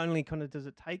not only kind of does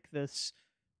it take this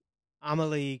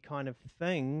Amelie kind of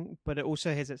thing, but it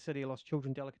also has that City of Lost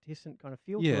Children delicatessen kind of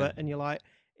feel to Yeah. it, and you're like,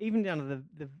 even down to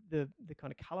the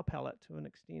kind of color palette to an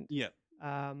extent. Yeah.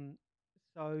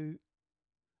 So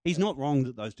He's not wrong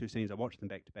that those two scenes, I watched them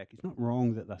back to back, he's not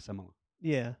wrong that they're similar.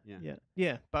 yeah, Yeah. yeah,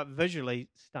 yeah. But visually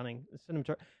stunning.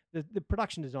 The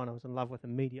production design I was in love with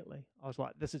immediately. I was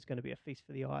like, this is going to be a feast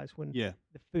for the eyes. When Yeah.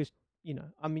 the first,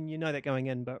 I mean, that going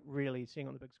in, but really seeing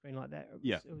on the big screen like that,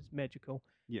 it was magical.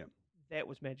 Yeah. That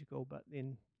was magical, but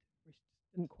then the rest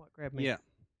didn't quite grab me. Yeah.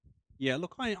 Yeah,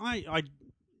 look,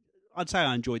 I'd say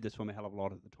I enjoyed this film a hell of a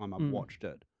lot at the time I watched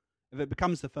it. If it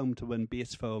becomes the film to win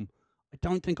Best Film, I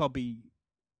don't think I'll be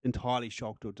entirely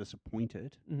shocked or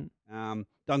disappointed. Mm-hmm.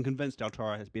 Though I'm convinced Del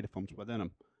Toro has better films within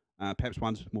him. Perhaps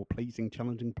ones with more pleasing,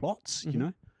 challenging plots, you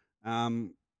know.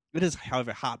 It is,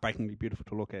 however, heartbreakingly beautiful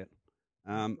to look at.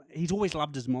 He's always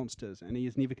loved his monsters, and he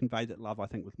has never conveyed that love, I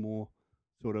think, with more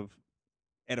sort of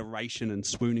adoration and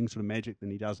swooning sort of magic than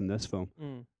he does in this film.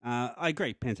 I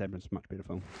agree, Pan's Labyrinth is a much better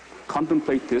film.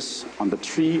 Contemplate this on the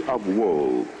Tree of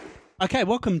Woe. Okay,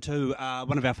 welcome to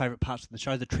one of our favourite parts of the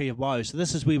show, the Tree of Woe. So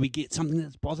this is where we get something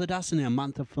that's bothered us in our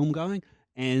month of film going,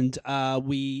 and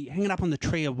we hang it up on the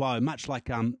Tree of Woe, much like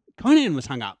Conan was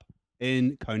hung up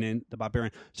in Conan the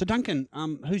Barbarian. So Duncan,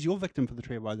 who's your victim for the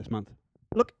Tree of Woe this month?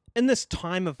 Look, in this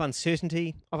time of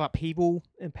uncertainty, of upheaval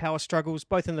and power struggles,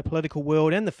 both in the political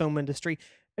world and the film industry,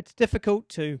 it's difficult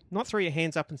to not throw your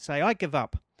hands up and say, I give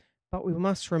up. But we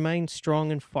must remain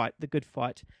strong and fight the good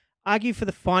fight. Argue for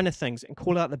the finer things and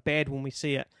call out the bad when we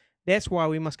see it. That's why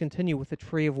we must continue with the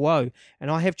Tree of Woe.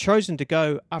 And I have chosen to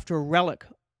go after a relic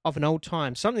of an old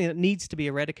time, something that needs to be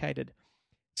eradicated,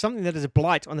 something that is a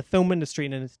blight on the film industry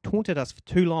and has taunted us for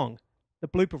too long, the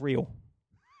blooper reel.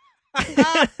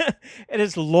 It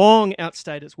has long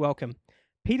outstayed its welcome.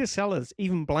 Peter Sellers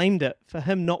even blamed it for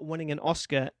him not winning an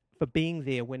Oscar for being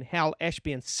there when Hal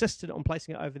Ashby insisted on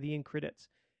placing it over the end credits.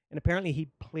 And apparently he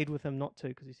pled with him not to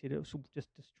because he said it will just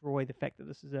destroy the fact that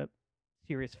this is a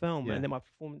serious film and that my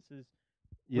performance is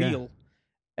real.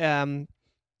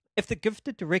 If the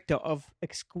gifted director of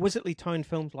exquisitely toned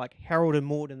films like Harold and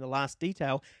Maude and The Last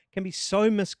Detail can be so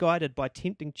misguided by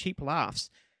tempting cheap laughs,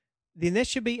 then there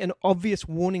should be an obvious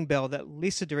warning bell that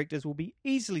lesser directors will be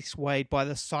easily swayed by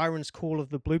the siren's call of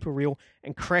the blooper reel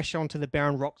and crash onto the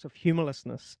barren rocks of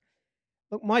humorlessness.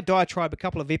 Look, my diatribe a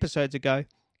couple of episodes ago,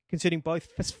 concerning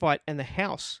both Fistfight and The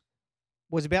House,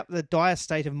 was about the dire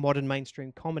state of modern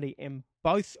mainstream comedy, and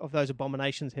both of those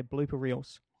abominations have blooper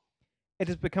reels. It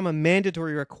has become a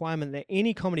mandatory requirement that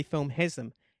any comedy film has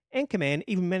them. Anchorman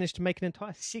even managed to make an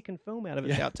entire second film out of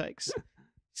its outtakes.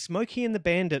 Smokey and the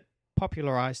Bandit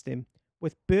popularized them,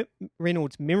 with Burt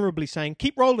Reynolds memorably saying,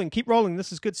 keep rolling,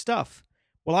 this is good stuff.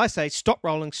 Well, I say, stop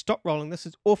rolling, this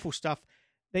is awful stuff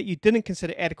that you didn't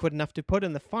consider adequate enough to put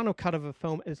in the final cut of a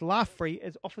film as laugh-free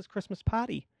as Office Christmas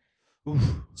Party.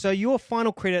 So your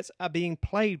final credits are being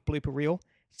played, blooper reel.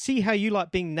 See how you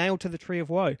like being nailed to the Tree of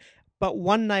Woe. But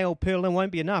one nail, Perlin,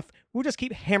 won't be enough. We'll just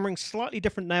keep hammering slightly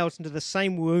different nails into the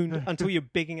same wound until you're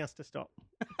begging us to stop.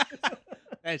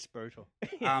 That's brutal.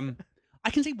 I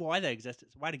can see why they exist.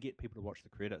 It's a way to get people to watch the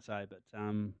credits, but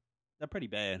they're pretty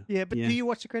bad. Yeah, but do you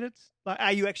watch the credits? Like,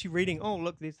 are you actually reading, oh,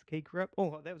 look, there's the key grip.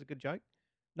 Oh, that was a good joke.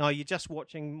 No, you're just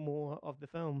watching more of the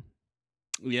film.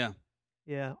 Yeah.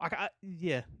 Yeah.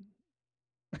 Yeah.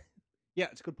 Yeah,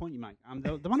 it's a good point you make.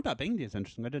 The one about being there is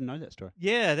interesting. I didn't know that story.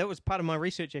 Yeah, that was part of my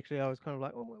research, actually. I was kind of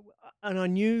like, and I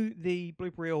knew the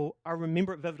blooper reel. I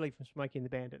remember it vividly from Smokey and the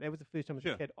Bandit. That was the first time as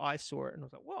a kid I saw it, and I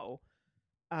was like, whoa.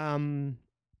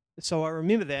 So I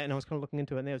remember that, and I was kind of looking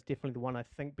into it, and that was definitely the one, I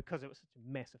think, because it was such a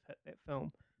massive hit, that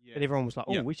film, that everyone was like,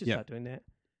 oh, we should start doing that.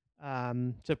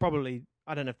 So probably,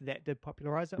 I don't know if that did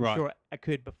popularize it. I'm sure it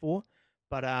occurred before.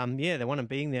 But the one I'm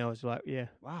being there, I was like,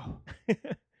 wow.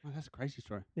 Oh, that's a crazy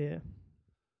story. Yeah.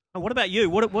 And what about you?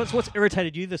 What's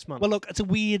irritated you this month? Well, look, it's a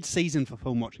weird season for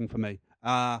film watching for me.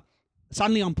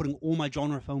 Suddenly I'm putting all my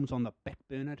genre films on the back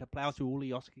burner to plough through all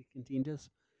the Oscar contenders.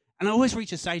 And I always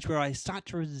reach a stage where I start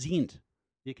to resent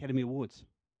the Academy Awards.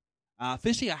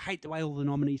 Firstly, I hate the way all the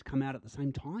nominees come out at the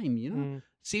same time, you know?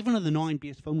 7 of the 9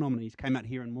 best film nominees came out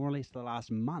here in more or less the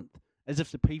last month, as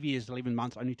if the previous 11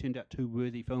 months only turned out 2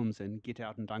 worthy films in Get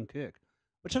Out and Dunkirk,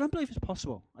 which I don't believe is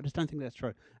possible. I just don't think that's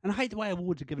true. And I hate the way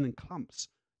awards are given in clumps,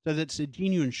 so that it's a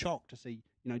genuine shock to see,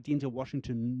 Denzel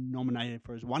Washington nominated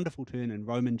for his wonderful turn in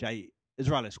Roman J.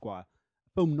 Israel Esquire, a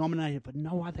film nominated for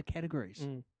no other categories.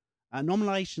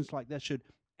 Nominations like that should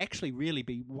actually really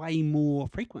be way more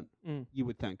frequent, you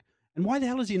would think. And why the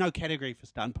hell is there no category for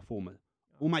stunt performer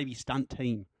or maybe stunt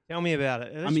team? Tell me about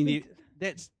it. I mean,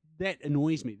 that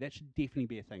annoys me. That should definitely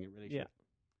be a thing. It really should.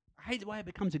 I hate the way it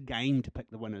becomes a game to pick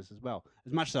the winners as well.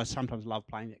 As much as I sometimes love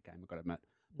playing that game, I've got to admit.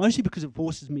 Mostly because it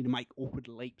forces me to make awkward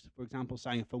leaps. For example,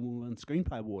 saying a film will win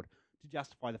Screenplay Award to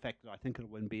justify the fact that I think it'll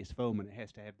win Best Film and it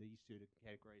has to have these certain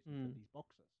categories and fit these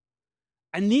boxes.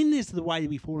 And then there's the way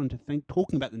we fall into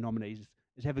talking about the nominees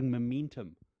as having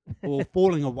momentum or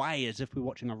falling away as if we're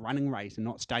watching a running race and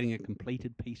not stating a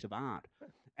completed piece of art.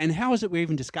 And how is it we're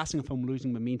even discussing a film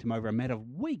losing momentum over a matter of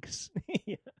weeks?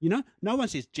 Yeah. You know, no one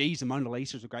says, geez, the Mona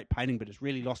Lisa is a great painting, but it's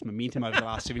really lost momentum over the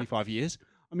last 75 years.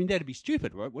 I mean, that'd be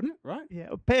stupid, right? Wouldn't it? Right? Yeah,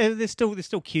 but there's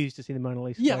still cues to see the Mona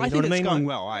Lisa. Yeah, though, I you know think what it's mean? going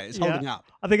Like, well. It's holding up.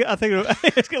 I think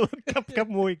it's got a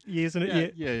couple more years in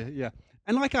it. Yeah. Yeah.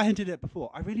 And like I hinted at before,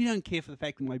 I really don't care for the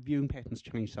fact that my viewing patterns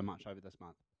changed so much over this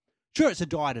month. Sure, it's a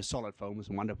diet of solid films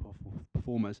and wonderful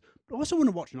performers, but I also want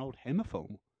to watch an old Hammer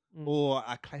film, or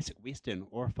a classic Western,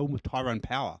 or a film with Tyrone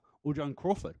Power, or Joan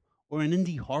Crawford, or an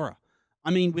indie horror.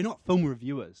 I mean, we're not film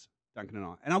reviewers, Duncan and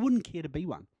I, and I wouldn't care to be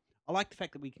one. I like the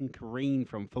fact that we can careen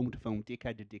from film to film,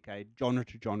 decade to decade, genre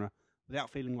to genre, without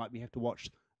feeling like we have to watch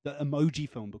the Emoji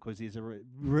film because there's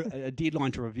a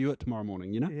deadline to review it tomorrow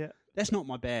morning, you know? Yeah. That's not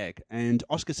my bag, and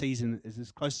Oscar season is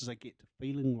as close as I get to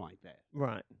feeling like that.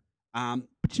 Right.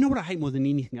 But you know what I hate more than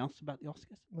anything else about the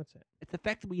Oscars? What's that? It's the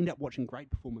fact that we end up watching great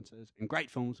performances and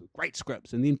great films with great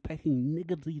scripts and then picking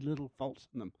niggly little faults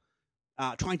in them,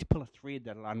 trying to pull a thread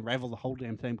that'll unravel the whole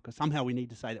damn thing because somehow we need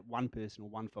to say that one person or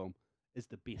one film is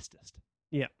the bestest.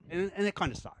 Yeah. And that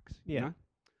kind of sucks. Yeah. You know?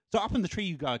 So up in the tree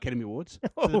you go, Academy Awards.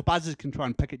 So the buzzers can try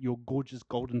and pick at your gorgeous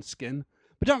golden skin.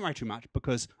 But don't worry too much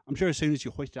because I'm sure as soon as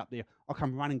you hoist it up there, I'll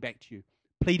come running back to you,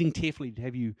 pleading tearfully to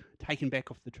have you taken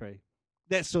back off the tree.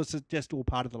 That's just all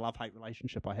part of the love-hate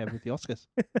relationship I have with the Oscars.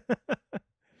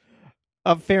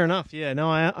 Fair enough. Yeah.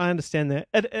 No, I understand that.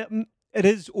 It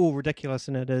is all ridiculous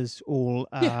and it is all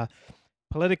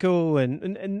political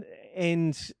and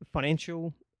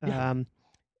financial. Yeah.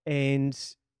 And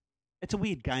it's a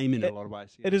weird game in a lot of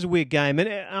ways. Yeah. It is a weird game, and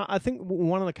I think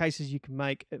one of the cases you can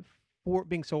make for it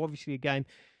being so obviously a game,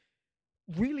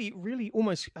 really, really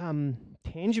almost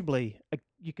tangibly,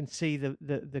 you can see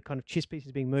the kind of chess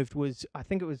pieces being moved. Was I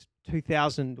think it was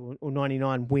 2000 or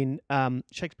 99 when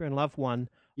Shakespeare in Love won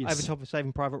over top of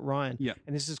Saving Private Ryan. Yeah.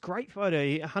 And there's this great photo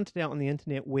he hunted out on the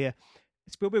internet where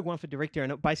Spielberg won for director,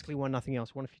 and it basically won nothing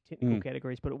else. Won a few technical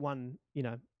categories, but it won,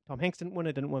 Tom Hanks didn't win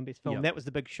it, didn't win Best Film. Yep. That was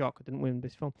the big shock. It didn't win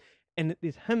Best Film. And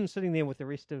there's him sitting there with the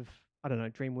rest of, I don't know,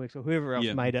 DreamWorks or whoever else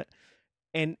made it.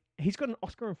 And he's got an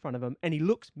Oscar in front of him, and he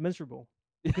looks miserable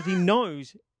because he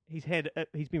knows he's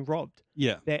been robbed.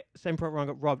 Yeah. That Saving Private Ryan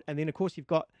got robbed. And then, of course, you've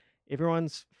got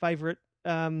everyone's favourite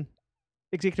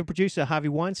executive producer, Harvey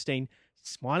Weinstein,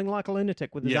 smiling like a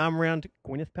lunatic with his arm around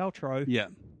Gwyneth Paltrow. Yeah.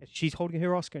 She's holding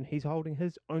her Oscar, and he's holding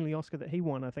his only Oscar that he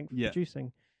won, I think, for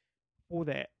producing for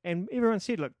that. And everyone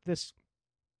said, look,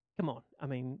 come on. I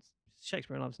mean,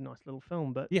 Shakespeare in Love's a nice little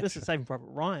film, but this is Saving Private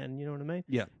Ryan, you know what I mean?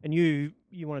 Yeah. And you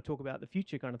want to talk about the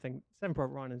future kind of thing. Saving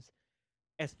Private Ryan is,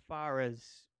 as far as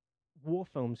war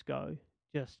films go,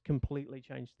 just completely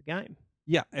changed the game.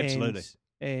 Yeah, absolutely.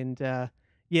 And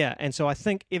so I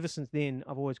think ever since then,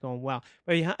 I've always gone, wow.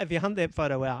 But if you hunt that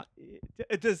photo out,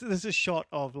 there's a shot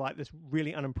of like this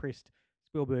really unimpressed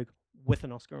Spielberg with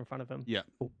an Oscar in front of him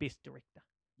for Best Director.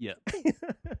 Yeah.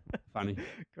 Funny.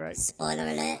 Great. Spoiler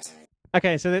alert.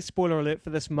 Okay, so that's spoiler alert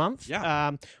for this month.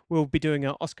 Yeah. We'll be doing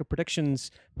an Oscar predictions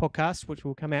podcast, which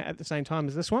will come out at the same time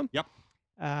as this one. Yep.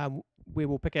 We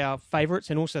will pick our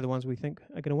favourites and also the ones we think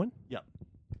are going to win. Yep.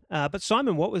 But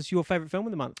Simon, what was your favourite film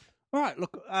of the month? All right,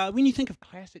 look, when you think of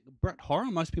classic Brit horror,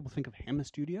 most people think of Hammer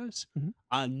Studios.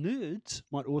 Nerds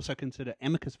might also consider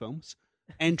Amicus Films.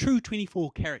 And true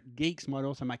 24-carat geeks might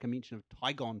also make a mention of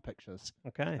Tygon Pictures.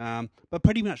 Okay. But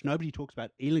pretty much nobody talks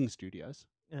about Ealing Studios.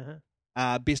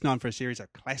 Uh-huh. Best known for a series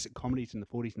of classic comedies in the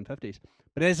 40s and 50s.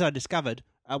 But as I discovered,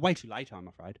 way too late, I'm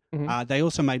afraid, they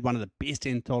also made one of the best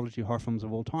anthology horror films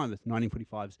of all time, with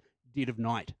 1945's Dead of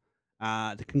Night.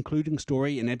 The concluding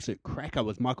story, an absolute cracker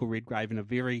with Michael Redgrave in a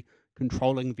very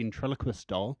controlling ventriloquist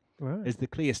doll, is the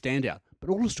clear standout. But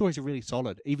all the stories are really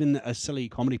solid. Even a silly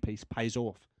comedy piece pays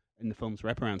off in the film's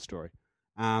wraparound story.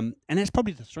 And that's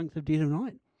probably the strength of Dead of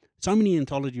Night. So many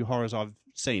anthology horrors I've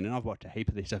seen, and I've watched a heap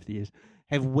of these over the years,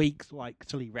 have weak, like,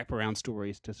 silly wraparound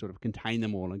stories to sort of contain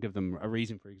them all and give them a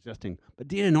reason for existing. But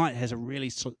Dead of Night has a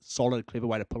really solid, clever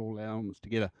way to put all the elements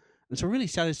together. And it's a really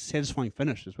satisfying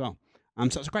finish as well.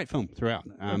 So it's a great film throughout.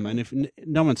 And if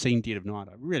no one's seen Dead of Night,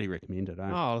 I really recommend it.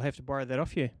 I'll have to borrow that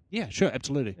off you. Yeah, sure,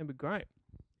 absolutely. That'd be great.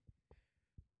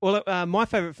 Well, my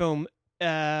favourite film,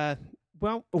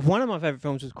 one of my favourite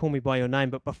films was Call Me By Your Name,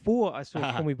 but before I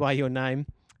saw Call Me By Your Name,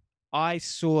 I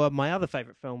saw my other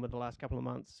favourite film of the last couple of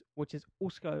months, which is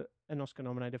also an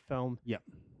Oscar-nominated film, Yep.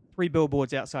 3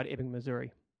 Billboards Outside Ebbing,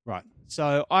 Missouri. Right.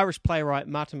 So Irish playwright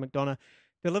Martin McDonagh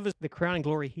delivers the crowning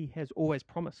glory he has always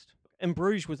promised. In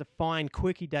Bruges was a fine,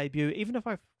 quirky debut, even if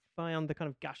I found the kind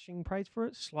of gushing praise for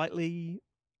it slightly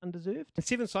undeserved. And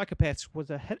Seven Psychopaths was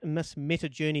a hit-and-miss meta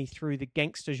journey through the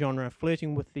gangster genre,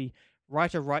 flirting with the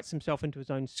writer writes himself into his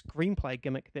own screenplay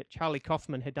gimmick that Charlie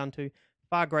Kaufman had done to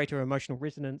far greater emotional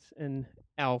resonance in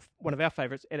one of our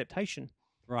favourites, Adaptation.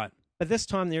 Right. But this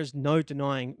time there is no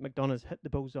denying McDonagh's hit the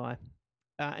bullseye.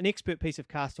 An expert piece of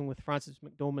casting with Frances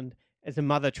McDormand as a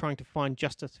mother trying to find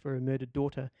justice for her murdered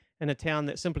daughter in a town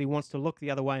that simply wants to look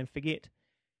the other way and forget.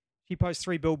 She posts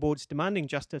 3 billboards demanding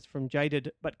justice from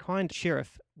jaded but kind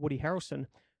sheriff Woody Harrelson,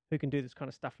 who can do this kind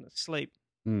of stuff in his sleep.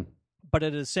 Mm. But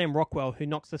it is Sam Rockwell who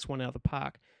knocks this one out of the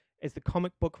park. As the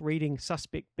comic book reading,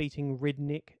 suspect beating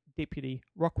redneck deputy,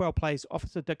 Rockwell plays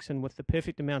Officer Dixon with the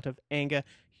perfect amount of anger,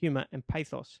 humour, and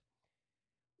pathos.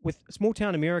 With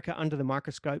small-town America under the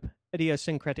microscope,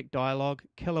 idiosyncratic dialogue,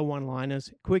 killer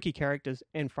one-liners, quirky characters,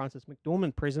 and Frances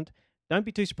McDormand present, don't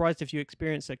be too surprised if you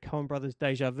experience a Coen Brothers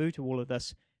déjà vu to all of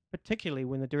this, particularly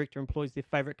when the director employs their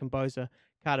favourite composer,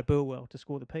 Carter Burwell, to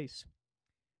score the piece.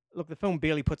 Look, the film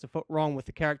barely puts a foot wrong with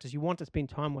the characters you want to spend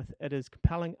time with. It is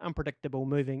compelling, unpredictable,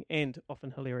 moving, and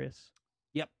often hilarious.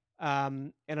 Yep.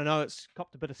 And I know it's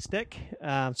copped a bit of stick,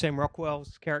 Sam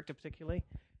Rockwell's character particularly.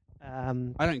 I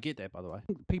don't get that, by the way.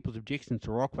 People's objections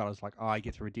to Rockwell is like, oh, he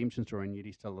gets a redemption story and yet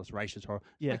he's still this racist horror.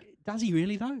 Yeah. Like, does he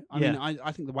really, though? I Yeah. mean,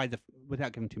 I think the way,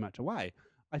 without giving too much away,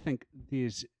 I think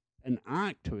there's an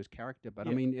arc to his character. But,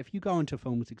 I Yeah. mean, if you go into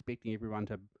films expecting everyone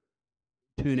to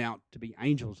turn out to be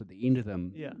angels at the end of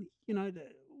them, Yeah. you know,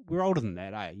 we're older than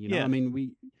that, eh? You know, Yeah. I mean,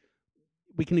 we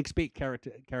can expect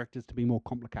characters to be more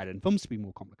complicated and films to be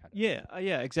more complicated.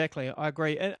 Yeah, exactly. I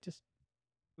agree. It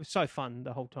was so fun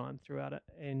the whole time throughout it,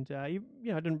 and I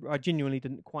genuinely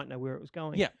didn't quite know where it was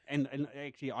going. Yeah, and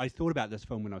actually, I thought about this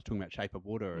film when I was talking about Shape of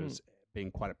Water as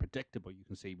being quite a predictable. You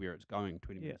can see where it's going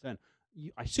 20 minutes in.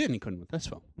 I certainly couldn't with this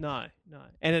film. No,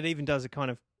 and it even does a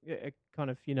kind of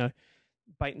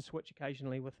bait and switch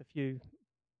occasionally with a few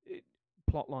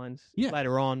plot lines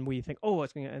later on where you think, oh,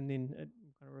 it's going to, and then it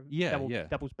kind of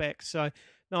doubles back. So,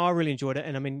 no, I really enjoyed it,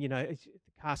 and I mean, it's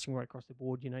the casting right across the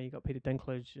board. You got Peter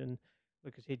Dinklage and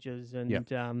Lucas Hedges and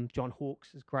John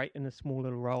Hawkes is great in a small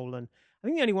little role, and I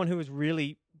think the only one who was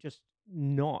really just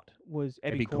not was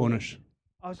Abby Cornish.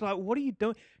 I was like, what are you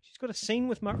doing? She's got a scene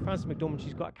with Frances McDormand.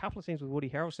 She's got a couple of scenes with Woody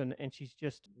Harrelson, and she's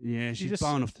just she's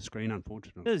blown off the screen,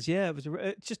 unfortunately. It is, yeah.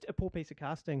 It's just a poor piece of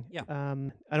casting. Yeah. I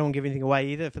don't want to give anything away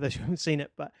either for those who haven't seen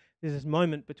it, but there's this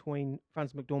moment between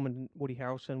Frances McDormand and Woody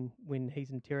Harrelson when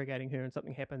he's interrogating her and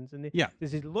something happens, and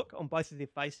there's this look on both of their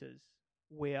faces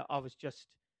where I was just,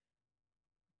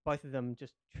 both of them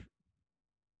just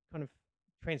kind of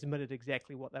transmitted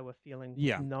exactly what they were feeling.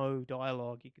 Yeah. No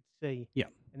dialogue, you could see. Yeah.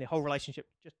 And their whole relationship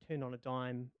just turned on a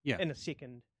dime Yeah. in a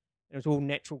second. It was all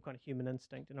natural kind of human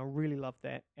instinct, and I really loved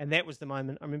that. And that was the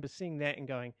moment I remember seeing that and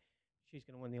going, she's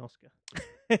going to win the Oscar.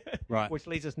 Right. Which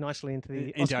leads us nicely into the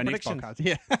Into Oscar our next predictions.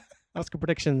 podcast. Yeah. Oscar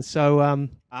predictions. So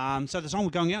So the song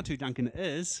we're going out to, Duncan,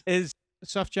 is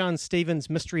Sufjan Stevens'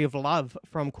 Mystery of Love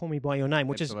from Call Me By Your Name,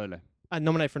 which absolutely. is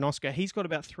nominated for an Oscar. He's got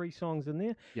about 3 songs in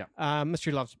there. Yeah.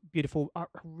 Mystery of Love's beautiful. I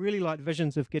really like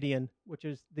Visions of Gideon, which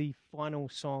is the final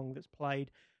song that's played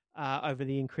over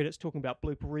the end credits, talking about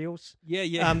blooper reels.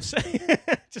 Yeah. So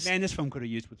Man, this film could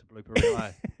have used with the blooper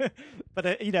reel. But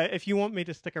if you want me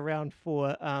to stick around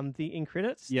for the end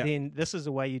credits, then this is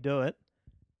the way you do it.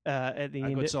 At the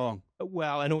end, Good song.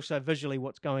 Well, and also visually,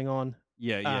 what's going on.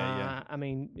 Yeah. I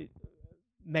mean,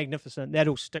 magnificent.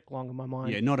 That'll stick long in my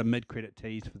mind. Yeah, not a mid-credit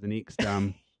tease for the next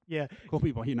Yeah. Call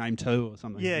Me By Your Name 2 or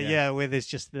something. Yeah, where there's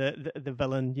just the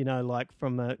villain, like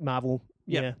from Marvel.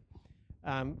 Yeah.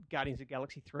 Guardians of the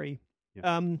Galaxy 3.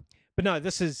 Yeah. But no,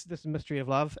 this is Mystery of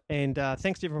Love, and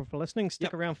thanks to everyone for listening.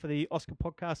 Stick around for the Oscar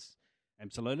podcast.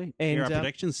 Absolutely. And, Hear our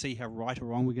predictions, see how right or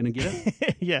wrong we're going to get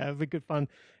it. Yeah, it'll be good fun.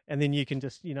 And then you can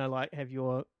just, have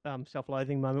your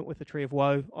self-loathing moment with the Tree of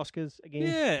Woe Oscars again.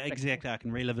 Yeah, exactly. I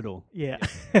can relive it all. Yeah.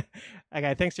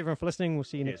 Okay, thanks everyone for listening. We'll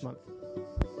see you next month.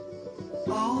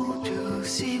 Oh, to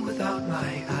see without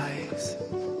my eyes,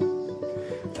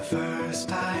 the first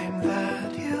time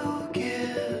that you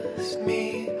kissed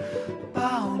me,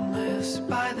 boundless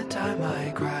by the time I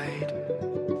cried.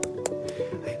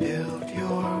 I built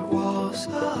your walls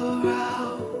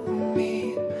around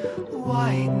me,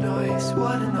 white noise,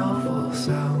 what an awful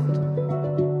sound.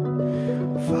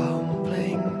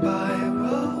 Fumbling by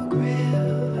Rogue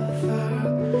River,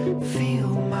 feel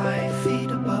my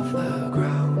feet above the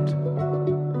ground.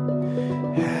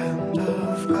 And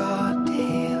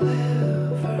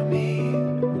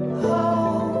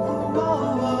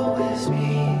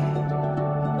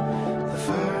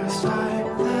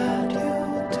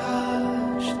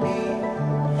me.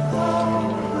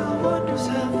 Oh, will wonders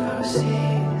ever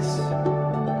cease?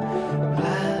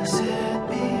 Blessed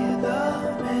be the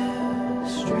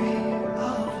mystery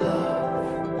of love.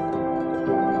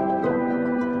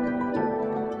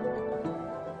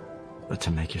 But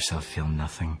to make yourself feel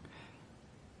nothing,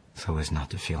 so as not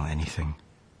to feel anything.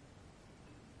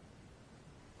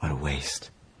 What a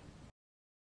waste.